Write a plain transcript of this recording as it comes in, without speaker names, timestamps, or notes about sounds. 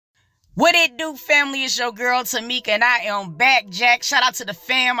What it do, family? It's your girl Tamika, and I am back, Jack. Shout out to the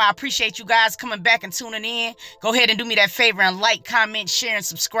fam. I appreciate you guys coming back and tuning in. Go ahead and do me that favor and like, comment, share, and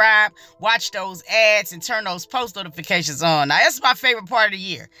subscribe. Watch those ads and turn those post notifications on. Now, that's my favorite part of the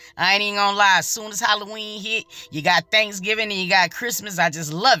year. I ain't even gonna lie. As soon as Halloween hit, you got Thanksgiving and you got Christmas. I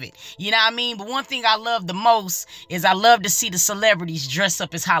just love it. You know what I mean? But one thing I love the most is I love to see the celebrities dress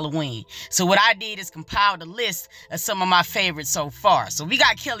up as Halloween. So what I did is compiled a list of some of my favorites so far. So we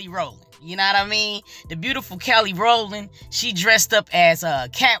got Kelly Rowland. You know what I mean? The beautiful Kelly Rowland, she dressed up as a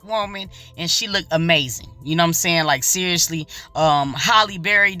Catwoman and she looked amazing. You know what I'm saying? Like, seriously, Halle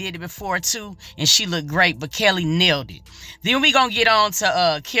Berry did it before too, and she looked great, but Kelly nailed it. Then we gonna get on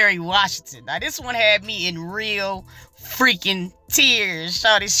to Kerry Washington. Now, this one had me in real freaking tears,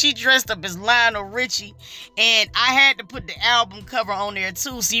 shawty. She dressed up as Lionel Richie, and I had to put the album cover on there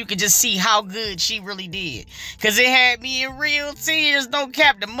too, so you could just see how good she really did. Cause it had me in real tears, no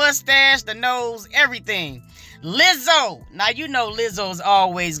cap, the mustache, the nose, everything. Lizzo. Now, you know Lizzo's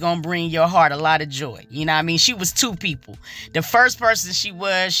always gonna bring your heart a lot of joy. You know what I mean? She was two people. The first person she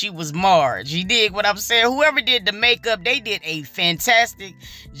was Marge. You dig what I'm saying? Whoever did the makeup, they did a fantastic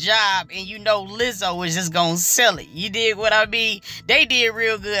job. And you know Lizzo was just gonna sell it. You dig what I mean? They did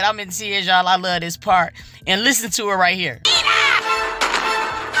real good. I'm in tears, y'all. I love this part. And listen to her right here.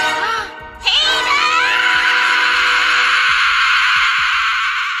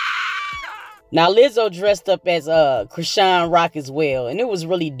 Now, Lizzo dressed up as Krishan Rock as well, and it was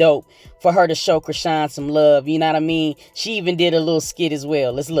really dope for her to show Krishan some love, you know what I mean? She even did a little skit as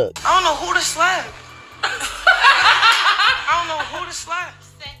well. Let's look. I don't know who to slap. I don't know who to slap.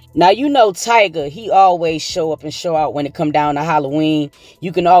 Now, you know Tyga, he always show up and show out when it come down to Halloween.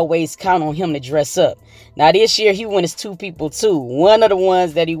 You can always count on him to dress up. Now, this year, he went as two people, too. One of the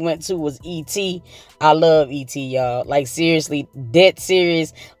ones that he went to was E.T. I love E.T., y'all. Like, seriously, dead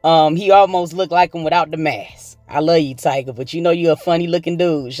serious. He almost looked like him without the mask. I love you, Tyga, but you know you're a funny-looking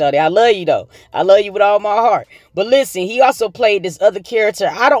dude, shawty. I love you, though. I love you with all my heart. But listen, he also played this other character.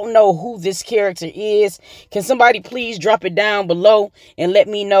 I don't know who this character is. Can somebody please drop it down below and let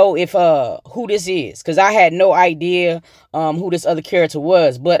me know if who this is? Because I had no idea who this other character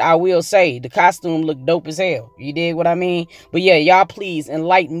was. But I will say, the costume looked dope as hell. You dig what I mean? But yeah, y'all please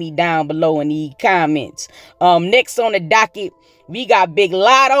enlighten me down below in the comments. Next on the docket, we got Big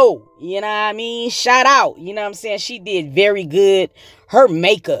Lotto, you know what I mean? Shout out, you know what I'm saying? She did very good. Her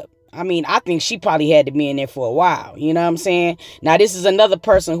makeup, I mean, I think she probably had to be in there for a while, you know what I'm saying? Now, this is another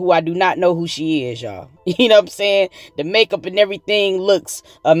person who I do not know who she is, y'all. You know what I'm saying? The makeup and everything looks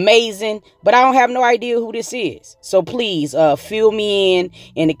amazing, but I don't have no idea who this is. So please, fill me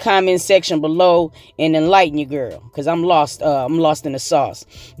in the comment section below and enlighten your girl, because I'm lost in the sauce.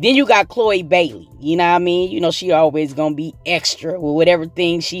 Then you got Chloe Bailey, you know what I mean? You know, she always gonna be extra with whatever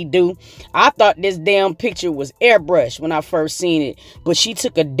thing she do. I thought this damn picture was airbrushed when I first seen it, but she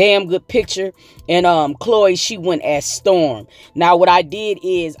took a damn good picture, and Chloe, she went as Storm. Now, what I did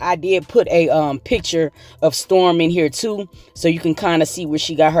is I did put a picture of Storm in here too, so you can kind of see where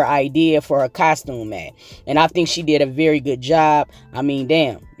she got her idea for her costume at. And I think she did a very good job. I mean,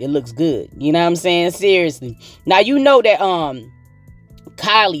 damn, it looks good. You know what I'm saying? Seriously. Now, you know that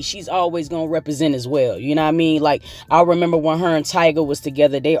Kylie, she's always gonna represent as well. You know what I mean? Like, I remember when her and Tyga was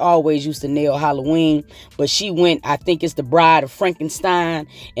together, they always used to nail Halloween. But she went, I think it's the Bride of Frankenstein,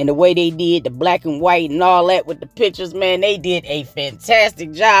 and the way they did the black and white and all that with the pictures, man, they did a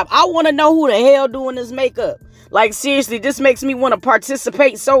fantastic job. I want to know who the hell doing this makeup. Like, seriously, this makes me want to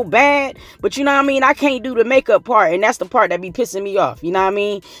participate so bad. But you know what I mean? I can't do the makeup part, and that's the part that be pissing me off. You know what I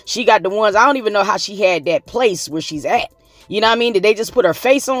mean? She got the ones, I don't even know how she had that place where she's at. You know what I mean? Did they just put her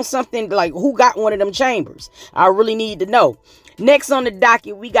face on something? Like, who got one of them chambers? I really need to know. Next on the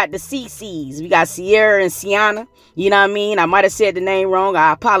docket, we got the CCs. We got Sierra and Sienna. You know what I mean? I might have said the name wrong.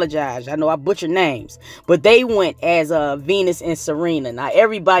 I apologize. I know I butchered names. But they went as Venus and Serena. Now,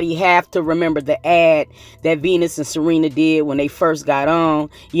 everybody have to remember the ad that Venus and Serena did when they first got on.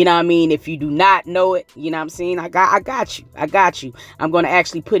 You know what I mean? If you do not know it, you know what I'm saying? I got you. I got you. I'm going to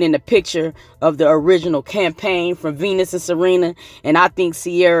actually put in a picture of the original campaign from Venus and Serena. And I think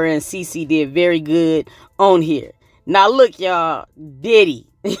Sierra and Cece did very good on here. Now, look, y'all, Diddy.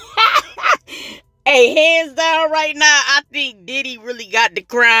 Hey, hands down right now, I think Diddy really got the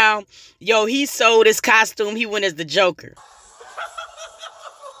crown. Yo, he sold his costume. He went as the Joker.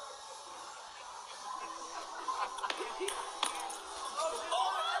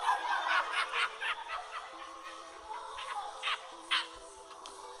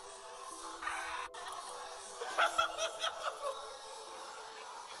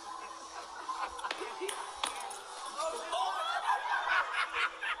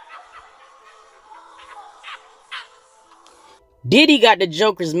 Diddy got the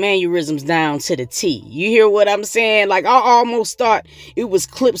Joker's mannerisms down to the T. You hear what I'm saying? Like, I almost thought it was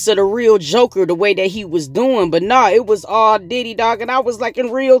clips of the real Joker, the way that he was doing. But nah, it was all Diddy, dog. And I was like in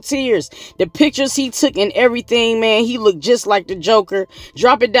real tears. The pictures he took and everything, man, he looked just like the Joker.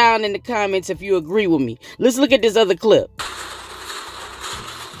 Drop it down in the comments if you agree with me. Let's look at this other clip.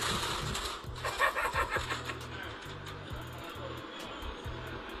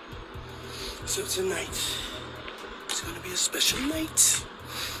 So tonight, it's gonna be a special night.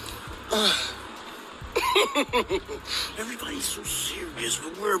 Everybody's so serious,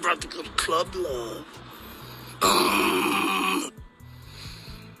 but we're about to go to Club Love.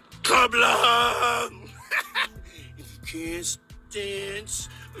 Club Love! If you can't dance,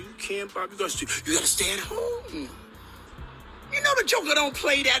 or you can't pop, you gotta stay at home. You know the Joker don't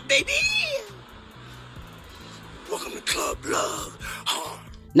play that, baby. Welcome to Club Love.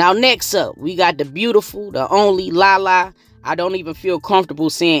 Now, next up, we got the beautiful, the only Lala. I don't even feel comfortable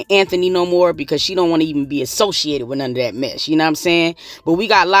saying Anthony no more because she don't want to even be associated with none of that mess. You know what I'm saying? But we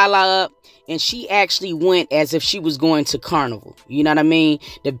got Lala up, and she actually went as if she was going to carnival. You know what I mean?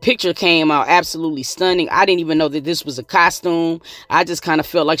 The picture came out absolutely stunning. I didn't even know that this was a costume. I just kind of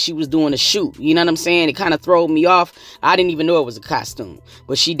felt like she was doing a shoot. You know what I'm saying? It kind of threw me off. I didn't even know it was a costume.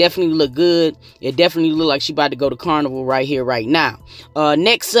 But she definitely looked good. It definitely looked like she about to go to carnival right here, right now.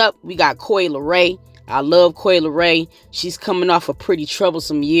 Next up, we got Coi Leray. I love Coi Leray. She's coming off a pretty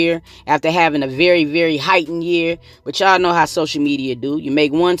troublesome year after having a very, very heightened year. But y'all know how social media do. You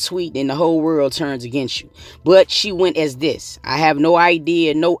make one tweet, then the whole world turns against you. But she went as this. I have no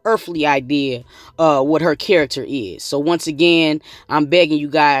idea, no earthly idea what her character is. So once again, I'm begging you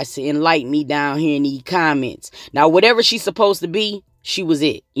guys to enlighten me down here in the comments. Now, whatever she's supposed to be, she was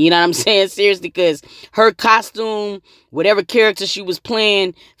it. You know what I'm saying? Seriously, because her costume, whatever character she was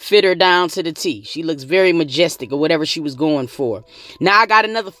playing, fit her down to the T. She looks very majestic or whatever she was going for. Now, I got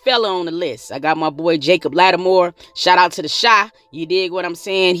another fella on the list. I got my boy Jacob Lattimore. Shout out to the Shy. You dig what I'm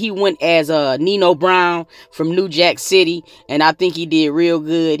saying? He went as Nino Brown from New Jack City, and I think he did real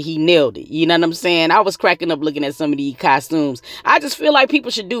good. He nailed it. You know what I'm saying? I was cracking up looking at some of these costumes. I just feel like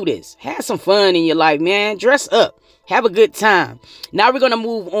people should do this. Have some fun in your life, man. Dress up. Have a good time. Now we're going to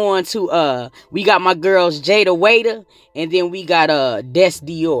move on to, we got my girls Jada Waiter, and then we got Des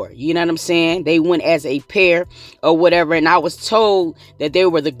Dior. You know what I'm saying? They went as a pair or whatever, and I was told that they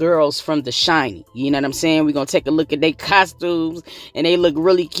were the girls from The Shining. You know what I'm saying? We're going to take a look at their costumes, and they look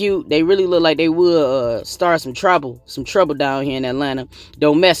really cute. They really look like they would start some trouble down here in Atlanta.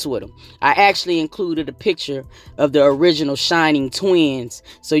 Don't mess with them. I actually included a picture of the original Shining twins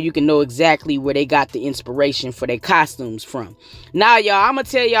so you can know exactly where they got the inspiration for their costumes from. Now, y'all, I'm going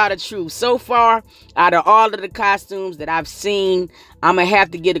to tell y'all the truth. So far, out of all of the costumes that I've seen, I'm going to have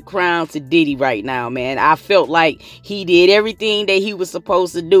to get a crown to Diddy right now, man. I felt like he did everything that he was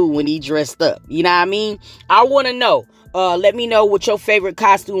supposed to do when he dressed up. You know what I mean? I want to know. Let me know what your favorite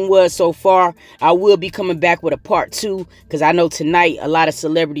costume was so far. I will be coming back with a part 2 because I know tonight a lot of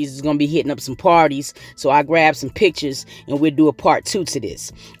celebrities is going to be hitting up some parties. So I grabbed some pictures and we'll do a part 2 to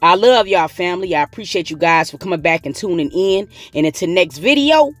this. I love y'all, family. I appreciate you guys for coming back and tuning in. And until next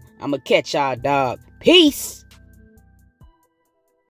video, I'm going to catch y'all, dog. Peace.